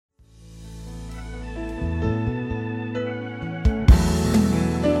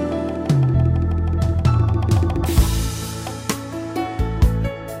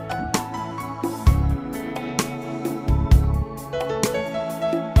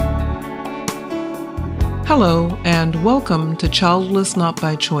Hello, and welcome to Childless Not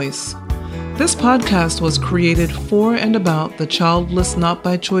by Choice. This podcast was created for and about the Childless Not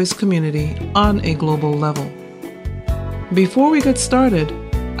by Choice community on a global level. Before we get started,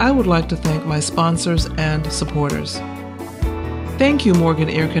 I would like to thank my sponsors and supporters. Thank you, Morgan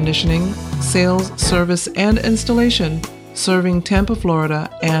Air Conditioning, Sales, Service, and Installation, serving Tampa, Florida,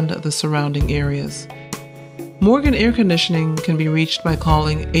 and the surrounding areas. Morgan Air Conditioning can be reached by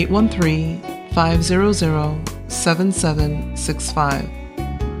calling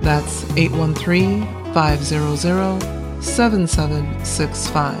 813-500-7765. That's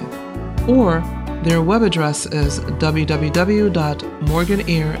 813-500-7765. Or their web address is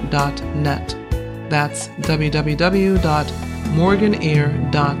www.morganair.net. That's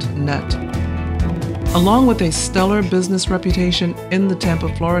www.morganair.net. Along with a stellar business reputation in the Tampa,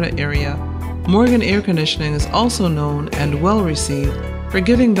 Florida area, Morgan Air Conditioning is also known and well received for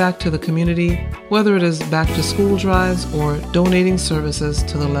giving back to the community, whether it is back to school drives or donating services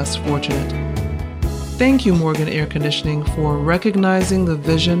to the less fortunate. Thank you, Morgan Air Conditioning, for recognizing the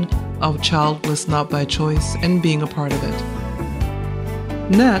vision of Childless Not by Choice and being a part of it.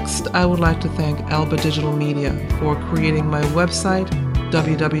 Next, I would like to thank Alba Digital Media for creating my website,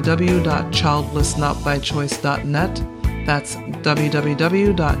 www.childlessnotbychoice.net. That's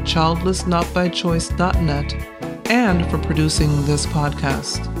www.childlessnotbychoice.net, and for producing this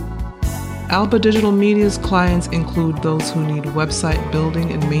podcast. Alba Digital Media's clients include those who need website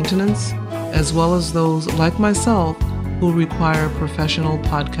building and maintenance, as well as those like myself who require professional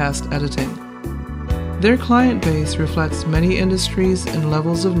podcast editing. Their client base reflects many industries and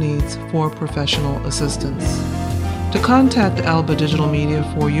levels of needs for professional assistance. To contact Alba Digital Media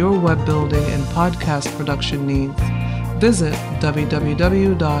for your web building and podcast production needs, visit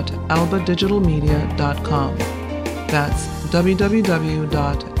www.albadigitalmedia.com. That's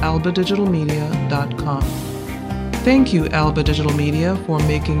www.albadigitalmedia.com. Thank you, Alba Digital Media, for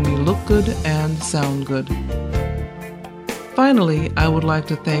making me look good and sound good. Finally, I would like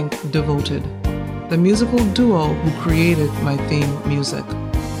to thank Devoted, the musical duo who created my theme music.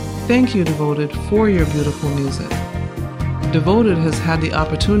 Thank you, Devoted, for your beautiful music. Devoted has had the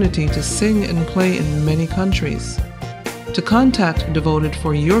opportunity to sing and play in many countries. To contact Devoted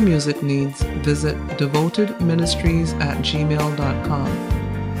for your music needs, visit devotedministries@gmail.com.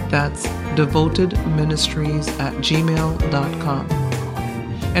 That's devotedministries@gmail.com.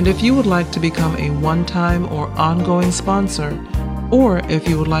 And if you would like to become a one-time or ongoing sponsor, or if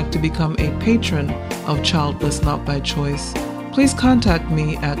you would like to become a patron of Childless Not by Choice, please contact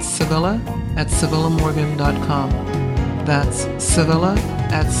me at Sevilla@SevillaMorgan.com. That's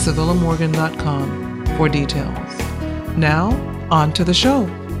Sevilla@SevillaMorgan.com for details. Now, on to the show.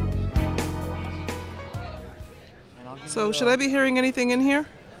 So, should I be hearing anything in here?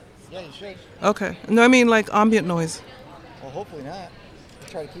 Yeah, you should. Okay. No, I mean like ambient noise. Well, hopefully not. I'll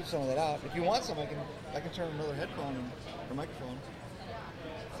try to keep some of that out. If you want some, I can turn another headphone or microphone.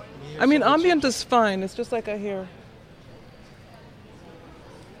 I mean, ambient is fine. It's just like I hear.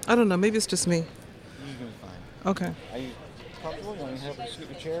 I don't know. Maybe it's just me. You're going to be fine. Okay. Are you comfortable? You want me to help you scoot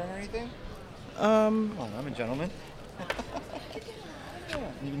your chair or anything? Come on, I'm a gentleman. Yeah,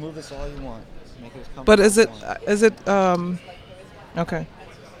 you can move this all you want. Make it as comfortable But as you want. Okay.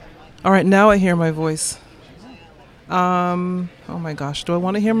 All right, now I hear my voice. Oh my gosh, do I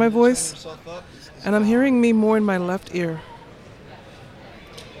want to hear my voice? And I'm hearing me more in my left ear.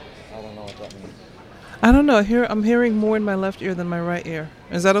 I don't know what that means. I don't know. I'm hearing more in my left ear than my right ear.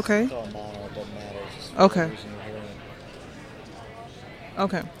 Is that okay? It's all mono, it doesn't matter. It's just Okay. the reason you're hearing it.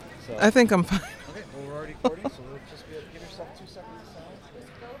 Okay. So, I think I'm fine. okay, well, we're already recording, so we'll just give yourself 2 seconds of silence.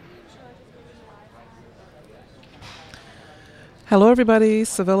 Hello everybody,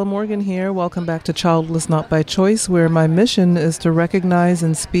 Sevilla Morgan here. Welcome back to Childless Not by Choice, where my mission is to recognize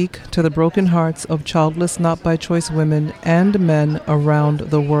and speak to the broken hearts of childless not by choice women and men around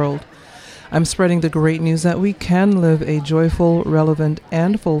the world. I'm spreading the great news that we can live a joyful, relevant,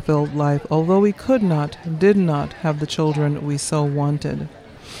 and fulfilled life, although we did not have the children we so wanted.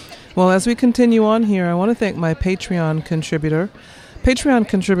 Well, as we continue on here, I want to thank my Patreon contributor. Patreon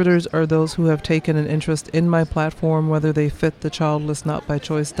contributors are those who have taken an interest in my platform, whether they fit the Childless Not by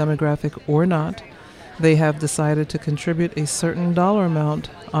Choice demographic or not. They have decided to contribute a certain dollar amount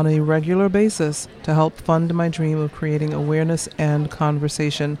on a regular basis to help fund my dream of creating awareness and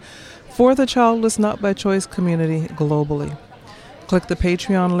conversation for the Childless Not by Choice community globally. Click the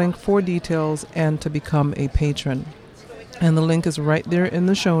Patreon link for details and to become a patron. And the link is right there in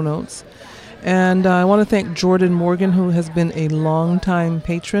the show notes. And I want to thank Jordan Morgan, who has been a long-time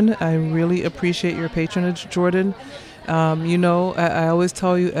patron. I really appreciate your patronage, Jordan. I always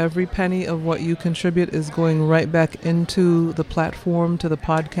tell you every penny of what you contribute is going right back into the platform, to the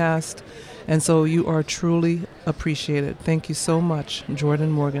podcast. And so you are truly appreciated. Thank you so much,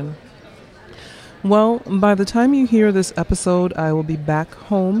 Jordan Morgan. Well, by the time you hear this episode, I will be back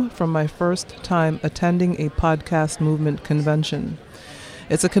home from my first time attending a podcast movement convention.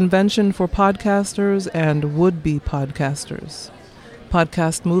 It's a convention for podcasters and would-be podcasters.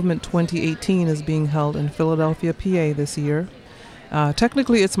 Podcast Movement 2018 is being held in Philadelphia, PA this year.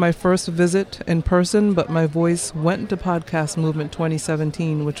 Technically, it's my first visit in person, but my voice went to Podcast Movement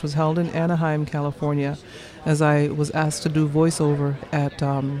 2017, which was held in Anaheim, California, as I was asked to do voiceover at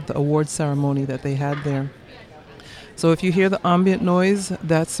the award ceremony that they had there. So if you hear the ambient noise,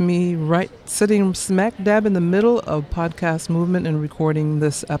 that's me sitting smack dab in the middle of Podcast Movement and recording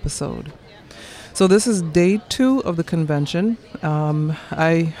this episode. So this is day 2 of the convention.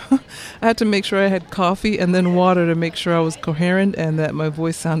 I had to make sure I had coffee and then water to make sure I was coherent and that my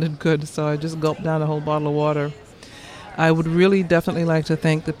voice sounded good. So I just gulped down a whole bottle of water. I would really definitely like to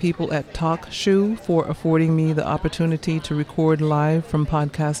thank the people at TalkShoe for affording me the opportunity to record live from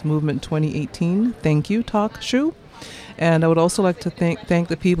Podcast Movement 2018. Thank you, TalkShoe. And I would also like to thank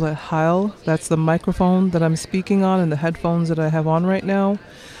the people at Heil. That's the microphone that I'm speaking on and the headphones that I have on right now.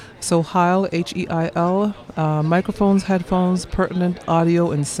 So Heil, H-E-I-L, microphones, headphones, pertinent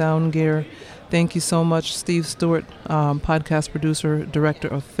audio, and sound gear. Thank you so much, Steve Stewart, podcast producer, director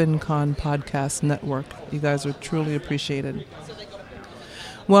of FinCon Podcast Network. You guys are truly appreciated.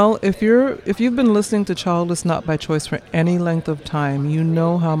 Well, if you've been listening to Childless Not by Choice for any length of time, you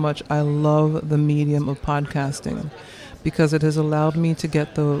know how much I love the medium of podcasting, because it has allowed me to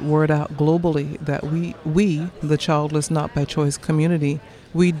get the word out globally that we, the Childless Not by Choice community,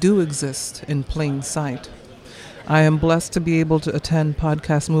 we do exist in plain sight. I am blessed to be able to attend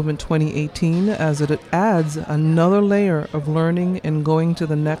Podcast Movement 2018 as it adds another layer of learning and going to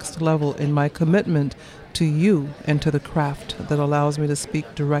the next level in my commitment to you and to the craft that allows me to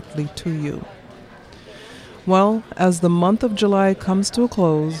speak directly to you. Well, as the month of July comes to a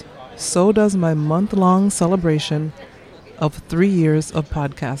close, so does my month-long celebration of 3 years of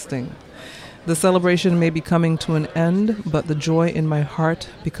podcasting. The celebration may be coming to an end, but the joy in my heart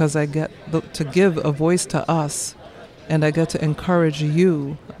because I get to give a voice to us and I get to encourage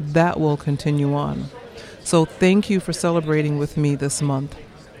you, that will continue on. So thank you for celebrating with me this month.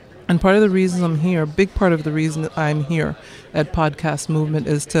 And part of the reason I'm here, big part of the reason that I'm here at Podcast Movement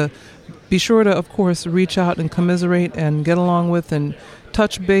is to be sure to, of course, reach out and commiserate and get along with and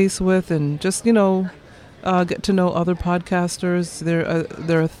touch base with and just, get to know other podcasters.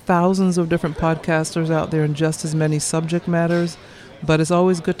 There are thousands of different podcasters out there in just as many subject matters, but it's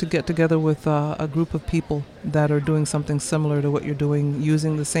always good to get together with a group of people that are doing something similar to what you're doing,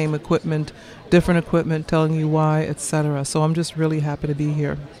 using the same equipment, different equipment, telling you why, etc. So I'm just really happy to be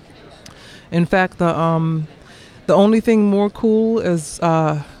here. In fact, the only thing more cool is,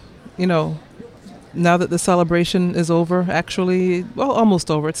 now that the celebration is over,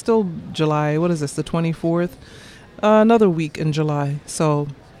 almost over. It's still July. What is this, the 24th? Another week in July. So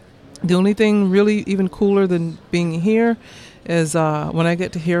the only thing really even cooler than being here is when I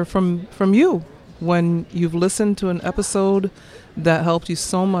get to hear from you, when you've listened to an episode that helped you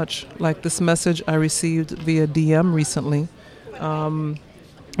so much, like this message I received via DM recently.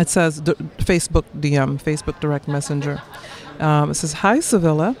 It says Facebook DM, Facebook Direct Messenger. It says, "Hi,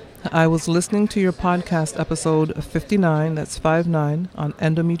 Sevilla. I was listening to your podcast episode 59, that's 59, on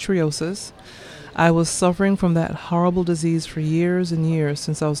endometriosis. I was suffering from that horrible disease for years and years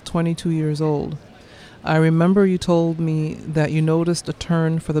since I was 22 years old. I remember you told me that you noticed a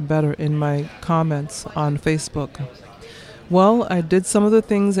turn for the better in my comments on Facebook. Well, I did some of the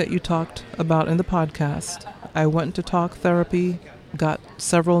things that you talked about in the podcast. I went to talk therapy, got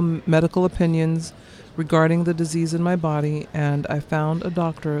several medical opinions regarding the disease in my body, and I found a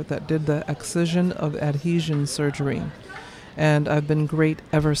doctor that did the excision of adhesion surgery. And I've been great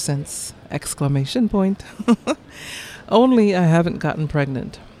ever since! ! Only I haven't gotten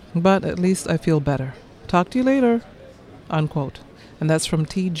pregnant, but at least I feel better. Talk to you later!" Unquote. And that's from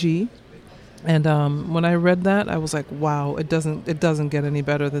TG. And when I read that, I was like, wow, it doesn't get any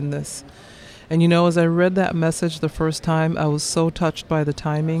better than this. And as I read that message the first time, I was so touched by the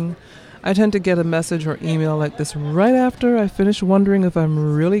timing. I tend to get a message or email like this right after I finish wondering if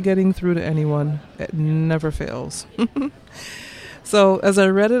I'm really getting through to anyone. It never fails. So as I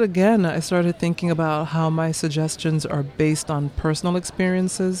read it again, I started thinking about how my suggestions are based on personal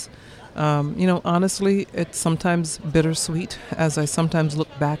experiences, Honestly, it's sometimes bittersweet as I sometimes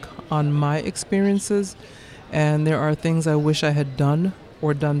look back on my experiences, and there are things I wish I had done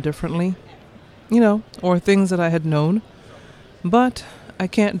or done differently, or things that I had known. But I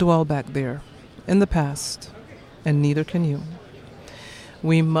can't dwell back there in the past, and neither can you.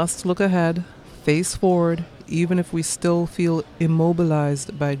 We must look ahead, face forward, even if we still feel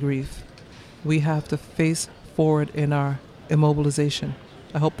immobilized by grief. We have to face forward in our immobilization.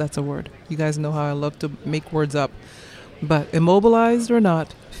 I hope that's a word. You guys know how I love to make words up. But immobilized or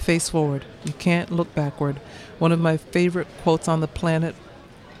not, face forward. You can't look backward. One of my favorite quotes on the planet,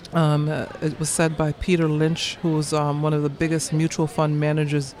 it was said by Peter Lynch, who was one of the biggest mutual fund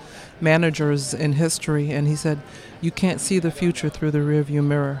managers in history, and he said, "You can't see the future through the rearview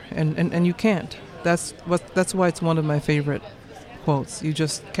mirror," and you can't. That's why it's one of my favorite quotes. You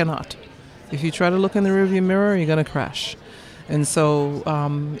just cannot. If you try to look in the rearview mirror, you're gonna crash. And so,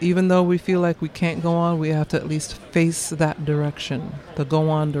 even though we feel like we can't go on, we have to at least face that direction, the go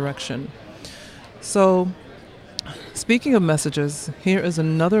on direction. So, speaking of messages, here is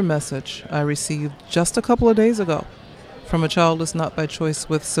another message I received just a couple of days ago from a Childless Not by Choice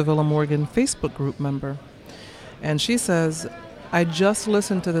with Sevilla Morgan Facebook group member. And she says, "I just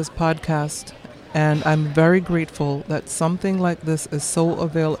listened to this podcast and I'm very grateful that something like this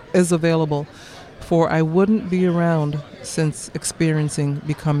is available, for I wouldn't be around since experiencing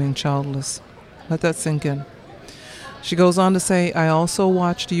becoming childless." Let that sink in. She goes on to say, "I also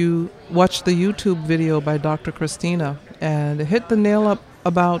watched the YouTube video by Dr. Christina, and it hit the nail up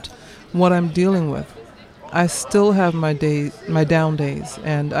about what I'm dealing with. I still have my down days,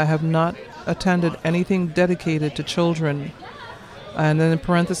 and I have not attended anything dedicated to children." And then in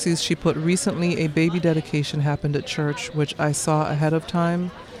parentheses, she put, "Recently a baby dedication happened at church, which I saw ahead of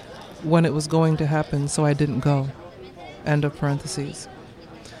time when it was going to happen, so I didn't go." End of parentheses.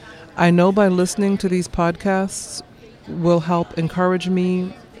 I know by listening to these podcasts will help encourage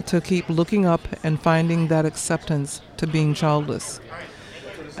me to keep looking up and finding that acceptance to being childless.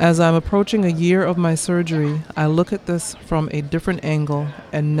 As I'm approaching a year of my surgery, I look at this from a different angle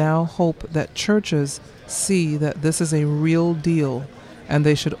and now hope that churches see that this is a real deal and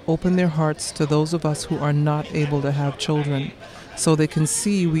they should open their hearts to those of us who are not able to have children, so they can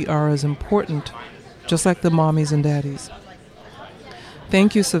see we are as important, just like the mommies and daddies.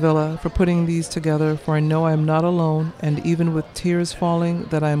 Thank you, Sevilla, for putting these together, for I know I'm not alone, and even with tears falling,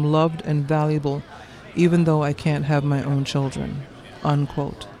 that I am loved and valuable, even though I can't have my own children."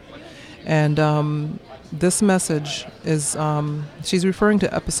 Unquote. And this message is, she's referring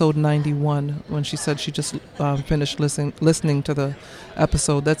to episode 91, when she said she just finished listening to the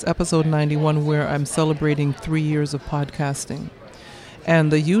episode. That's episode 91, where I'm celebrating 3 years of podcasting.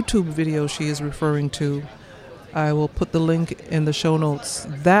 And the YouTube video she is referring to, I will put the link in the show notes.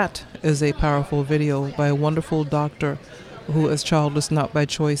 That is a powerful video by a wonderful doctor who is childless not by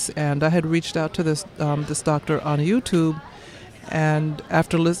choice. And I had reached out to this doctor on YouTube, and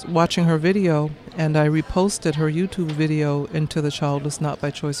after watching her video, and I reposted her YouTube video into the Childless Not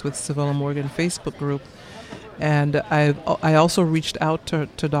by Choice with Sevilla Morgan Facebook group. And I also reached out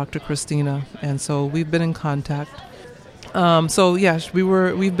to Dr. Christina, and so we've been in contact. So yes,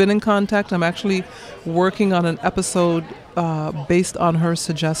 we've been in contact. I'm actually working on an episode based on her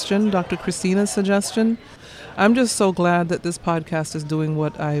suggestion, Dr. Christina's suggestion. I'm just so glad that this podcast is doing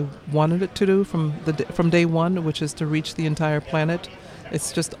what I wanted it to do from day one, which is to reach the entire planet.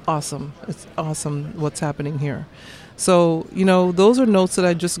 It's just awesome. It's awesome what's happening here. So, those are notes that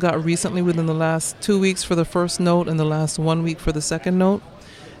I just got recently within the last 2 weeks for the first note and the last 1 week for the second note.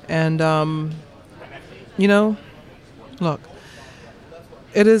 And, look,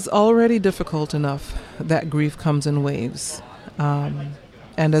 it is already difficult enough that grief comes in waves.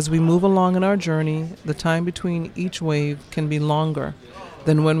 And as we move along in our journey, the time between each wave can be longer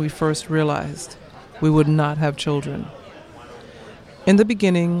than when we first realized we would not have children. In the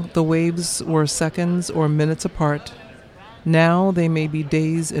beginning, the waves were seconds or minutes apart. Now they may be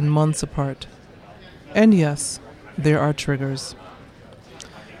days and months apart. And yes, there are triggers.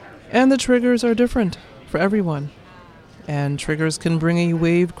 And the triggers are different for everyone. And triggers can bring a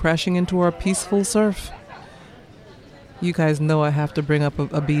wave crashing into our peaceful surf. You guys know I have to bring up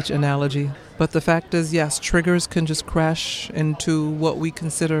a beach analogy. But the fact is, yes, triggers can just crash into what we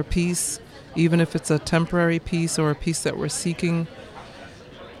consider peace, even if it's a temporary peace or a peace that we're seeking.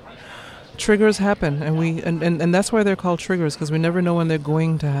 Triggers happen, and that's why they're called triggers, because we never know when they're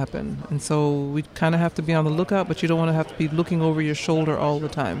going to happen. And so we kind of have to be on the lookout, but you don't want to have to be looking over your shoulder all the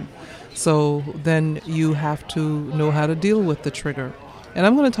time. So then you have to know how to deal with the trigger. And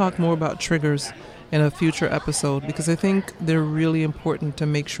I'm going to talk more about triggers in a future episode, because I think they're really important to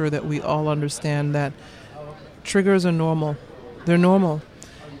make sure that we all understand that triggers are normal. They're normal.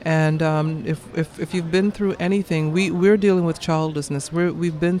 And if you've been through anything, we're dealing with childlessness.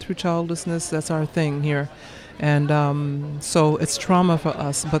 We've been through childlessness. That's our thing here. And so it's trauma for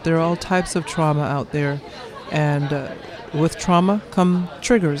us. But there are all types of trauma out there. And with trauma come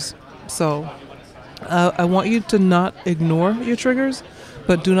triggers. So I want you to not ignore your triggers,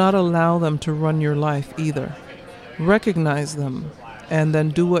 but do not allow them to run your life either. Recognize them. And then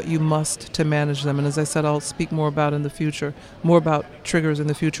do what you must to manage them. And as I said, I'll speak more about in the future, more about triggers in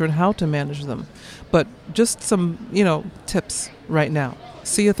the future and how to manage them. But just some, tips right now.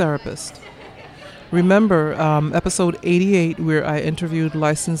 See a therapist. Remember episode 88 where I interviewed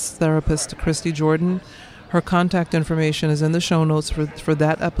licensed therapist Christy Jordan. Her contact information is in the show notes for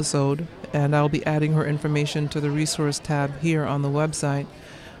that episode. And I'll be adding her information to the resource tab here on the website.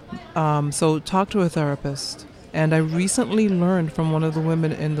 So talk to a therapist. And I recently learned from one of the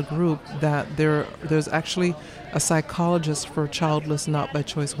women in the group that there's actually a psychologist for childless, not by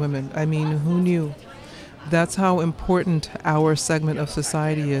choice women. I mean, who knew? That's how important our segment of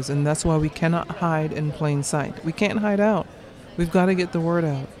society is, and that's why we cannot hide in plain sight. We can't hide out. We've got to get the word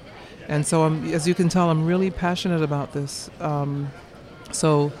out. And so, as you can tell, I'm really passionate about this.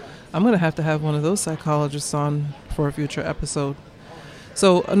 So I'm going to have one of those psychologists on for a future episode.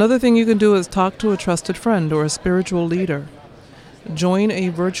 So another thing you can do is talk to a trusted friend or a spiritual leader. Join a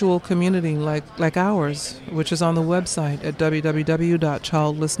virtual community like ours, which is on the website at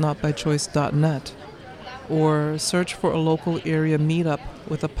www.childlessnotbychoice.net, or search for a local area meetup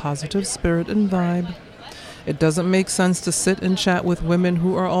with a positive spirit and vibe. It doesn't make sense to sit and chat with women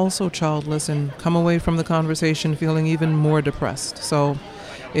who are also childless and come away from the conversation feeling even more depressed. So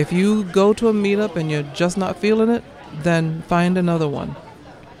if you go to a meetup and you're just not feeling it, then find another one.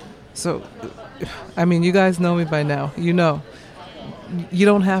 So, I mean, you guys know me by now. You know. You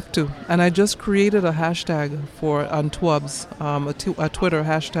don't have to. And I just created a hashtag on Twubs, a Twitter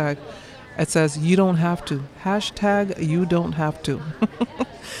hashtag. It says, you don't have to. Hashtag, you don't have to.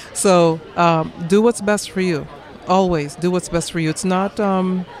 So, do what's best for you. Always do what's best for you. It's not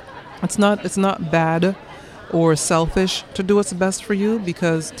bad or selfish to do what's best for you,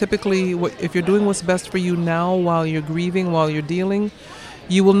 because typically if you're doing what's best for you now while you're grieving, while you're dealing,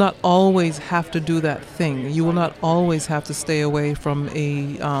 you will not always have to do that thing. You will not always have to stay away from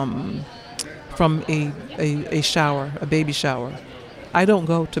a shower, a baby shower. I don't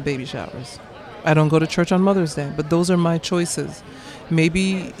go to baby showers. I don't go to church on Mother's Day, but those are my choices.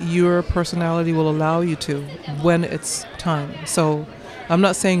 Maybe your personality will allow you to when it's time. So I'm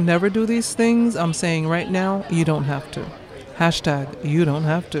not saying never do these things. I'm saying right now, you don't have to. Hashtag, you don't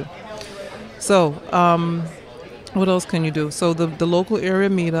have to. So, what else can you do? So the local area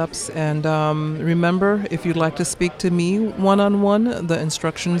meetups, and remember, if you'd like to speak to me one-on-one, the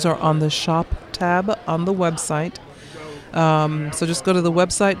instructions are on the shop tab on the website. So just go to the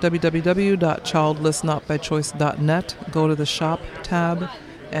website, www.childlessnotbychoice.net, go to the shop tab,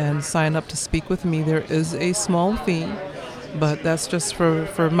 and sign up to speak with me. There is a small fee, but that's just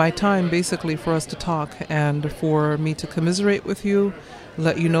for my time, basically, for us to talk and for me to commiserate with you,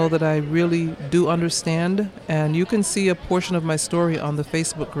 let you know that I really do understand. And you can see a portion of my story on the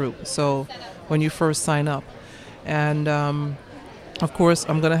Facebook group, so when you first sign up. And of course,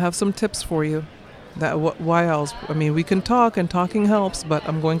 I'm going to have some tips for you. Why else? I mean, we can talk, and talking helps, but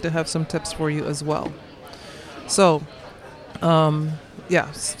I'm going to have some tips for you as well. So, go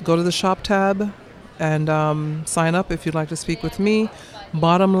to the shop tab and sign up if you'd like to speak with me.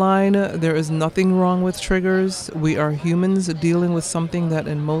 Bottom line, there is nothing wrong with triggers. We are humans dealing with something that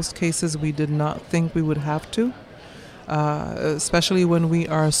in most cases we did not think we would have to, especially when we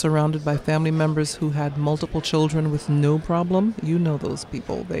are surrounded by family members who had multiple children with no problem. You know those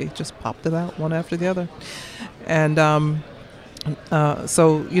people. They just popped it out one after the other. And and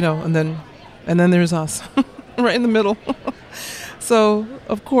then there's us right in the middle. So,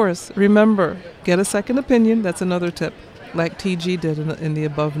 of course, remember, get a second opinion. That's another tip, like TG did in the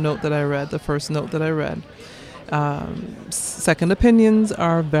above note that I read, the first note that I read. Second opinions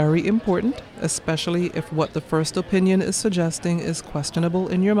are very important, especially if what the first opinion is suggesting is questionable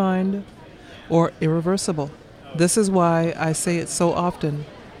in your mind or irreversible. This is why I say it so often.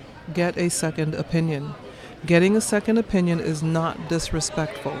 Get a second opinion. Getting a second opinion is not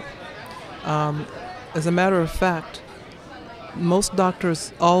disrespectful. As a matter of fact, most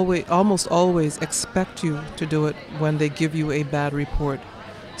doctors almost always expect you to do it when they give you a bad report.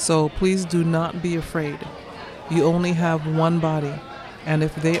 So please do not be afraid. You only have one body, and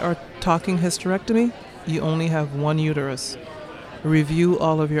if they are talking hysterectomy, you only have one uterus. Review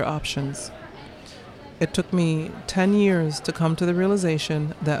all of your options. It took me 10 years to come to the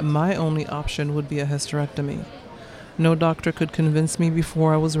realization that my only option would be a hysterectomy. No doctor could convince me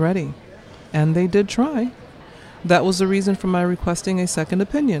before I was ready. And they did try. That was the reason for my requesting a second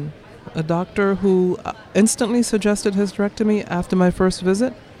opinion. A doctor who instantly suggested hysterectomy after my first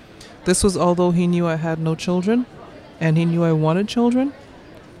visit. This was although he knew I had no children, and he knew I wanted children.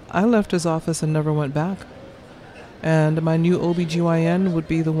 I left his office and never went back. And my new OBGYN would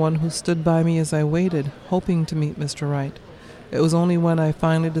be the one who stood by me as I waited, hoping to meet Mr. Right. It was only when I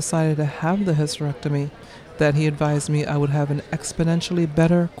finally decided to have the hysterectomy that he advised me I would have an exponentially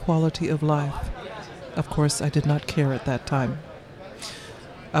better quality of life. Of course, I did not care at that time.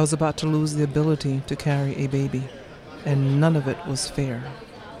 I was about to lose the ability to carry a baby, and none of it was fair.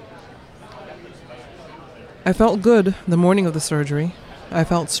 I felt good the morning of the surgery. I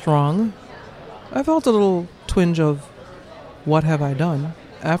felt strong. I felt a little twinge of what have I done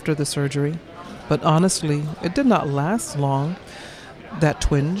after the surgery, but honestly, it did not last long, that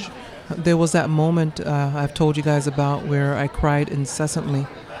twinge. There was that moment I've told you guys about where I cried incessantly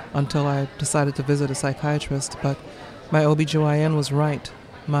until I decided to visit a psychiatrist, but my OBGYN was right.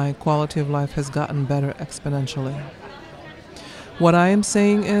 My quality of life has gotten better exponentially. What I am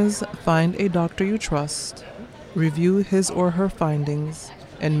saying is find a doctor you trust, review his or her findings,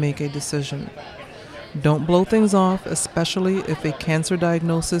 and make a decision. Don't blow things off, especially if a cancer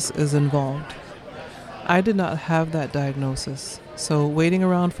diagnosis is involved. I did not have that diagnosis, so waiting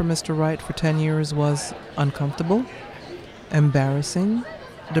around for Mr. Right for 10 years was uncomfortable, embarrassing,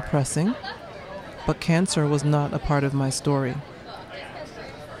 depressing, but cancer was not a part of my story.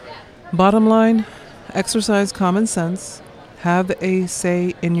 Bottom line, exercise common sense, have a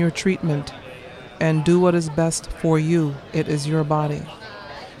say in your treatment, and do what is best for you. It is your body.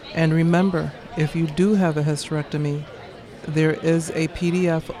 And remember, if you do have a hysterectomy, there is a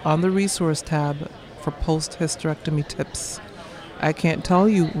PDF on the resource tab for post-hysterectomy tips. I can't tell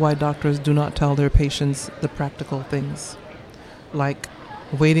you why doctors do not tell their patients the practical things, like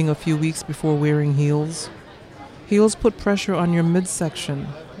waiting a few weeks before wearing heels. Heels put pressure on your midsection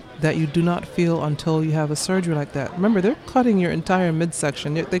that you do not feel until you have a surgery like that. Remember, they're cutting your entire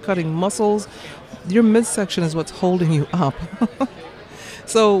midsection. They're cutting muscles. Your midsection is what's holding you up.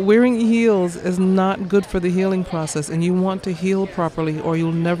 So wearing heels is not good for the healing process, and you want to heal properly or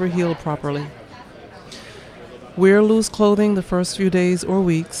you'll never heal properly. Wear loose clothing the first few days or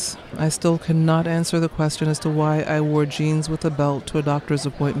weeks. I still cannot answer the question as to why I wore jeans with a belt to a doctor's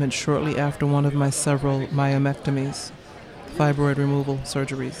appointment shortly after one of my several myomectomies, fibroid removal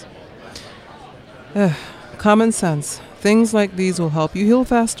surgeries. Common sense. Things like these will help you heal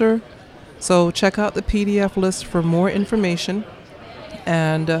faster. So check out the PDF list for more information.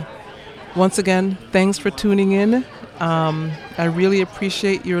 And once again, thanks for tuning in. I really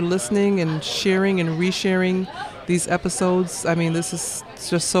appreciate your listening and sharing and resharing these episodes. I mean, this is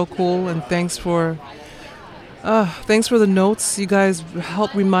just so cool. And thanks for the notes. You guys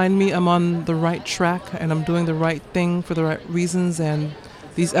help remind me I'm on the right track and I'm doing the right thing for the right reasons. And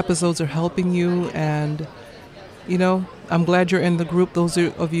these episodes are helping you. And, you know, I'm glad you're in the group. Those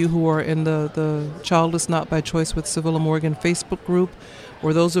of you who are in the Childless Not by Choice with Civilla Morgan Facebook group,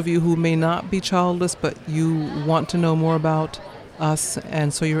 or those of you who may not be childless but you want to know more about us,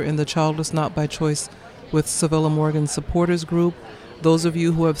 and so you're in the Childless Not by Choice with Civilla Morgan supporters group. Those of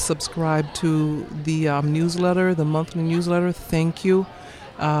you who have subscribed to the newsletter, the monthly newsletter, thank you.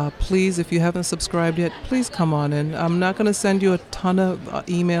 Please, if you haven't subscribed yet, please come on in. I'm not going to send you a ton of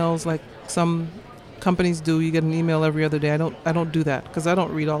emails like some companies do. You get an email every other day. I don't do that because I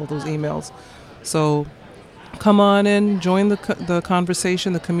don't read all those emails. So come on in, join the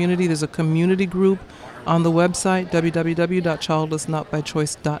conversation, the community. There's a community group on the website,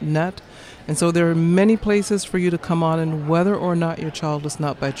 www.childlessnotbychoice.net. And so there are many places for you to come on in, whether or not you're childless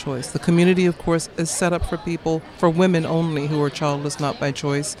not by choice. The community, of course, is set up for women only who are childless not by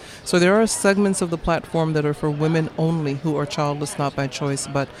choice. So there are segments of the platform that are for women only who are childless not by choice.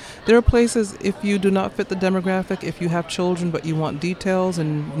 But there are places, if you do not fit the demographic, if you have children but you want details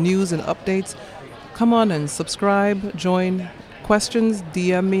and news and updates, come on and subscribe, join. Questions,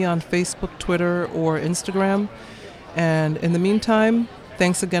 DM me on Facebook, Twitter, or Instagram. And in the meantime,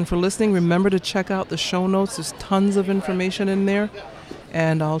 thanks again for listening. Remember to check out the show notes. There's tons of information in there.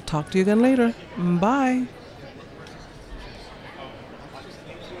 And I'll talk to you again later. Bye.